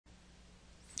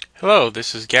Hello,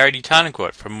 this is Gary D.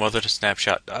 Tonicourt from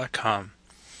MoreThanASnapshot.com.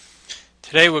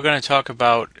 Today we're going to talk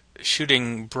about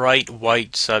shooting bright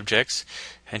white subjects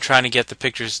and trying to get the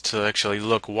pictures to actually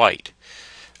look white.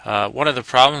 One of the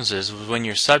problems is when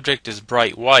your subject is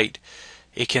bright white,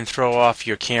 it can throw off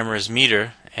your camera's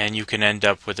meter and you can end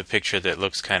up with a picture that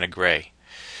looks kind of gray.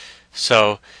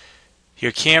 So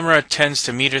your camera tends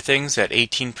to meter things at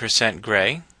 18%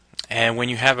 gray, and when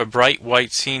you have a bright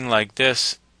white scene like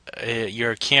this,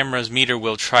 your camera's meter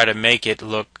will try to make it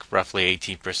look roughly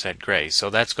 18% gray. So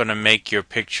that's going to make your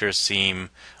picture seem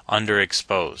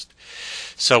underexposed.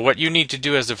 So what you need to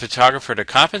do as a photographer to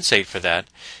compensate for that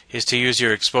is to use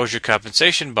your exposure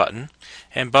compensation button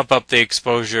and bump up the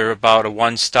exposure about a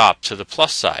 1 stop to the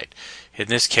plus side. In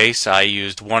this case, I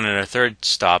used 1 1/3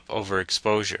 stop over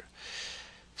exposure.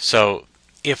 So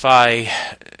if I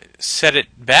set it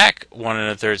back 1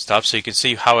 1/3 stop so you can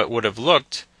see how it would have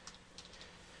looked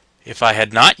if I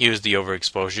had not used the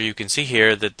overexposure, you can see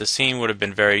here that the scene would have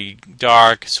been very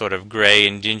dark, sort of gray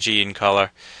and dingy in color.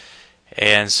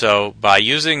 And so by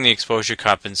using the exposure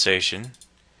compensation,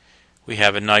 we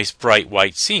have a nice bright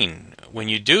white scene. When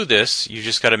you do this, you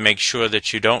just got to make sure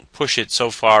that you don't push it so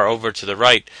far over to the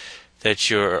right that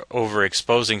you're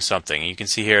overexposing something. You can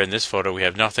see here in this photo we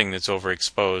have nothing that's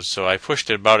overexposed, so I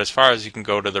pushed it about as far as you can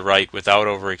go to the right without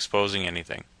overexposing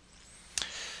anything.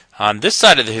 On this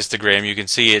side of the histogram, you can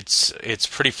see it's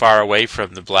pretty far away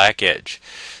from the black edge.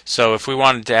 So if we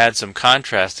wanted to add some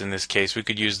contrast in this case, we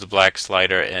could use the black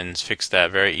slider and fix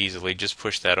that very easily. Just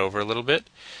push that over a little bit.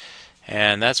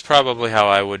 And that's probably how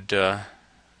I would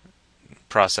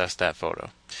process that photo.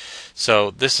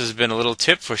 So this has been a little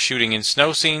tip for shooting in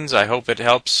snow scenes. I hope it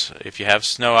helps. If you have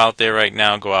snow out there right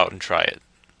now, go out and try it.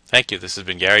 Thank you. This has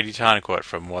been Gary D. Tonicourt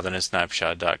from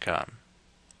MoreThanASnapshot.com.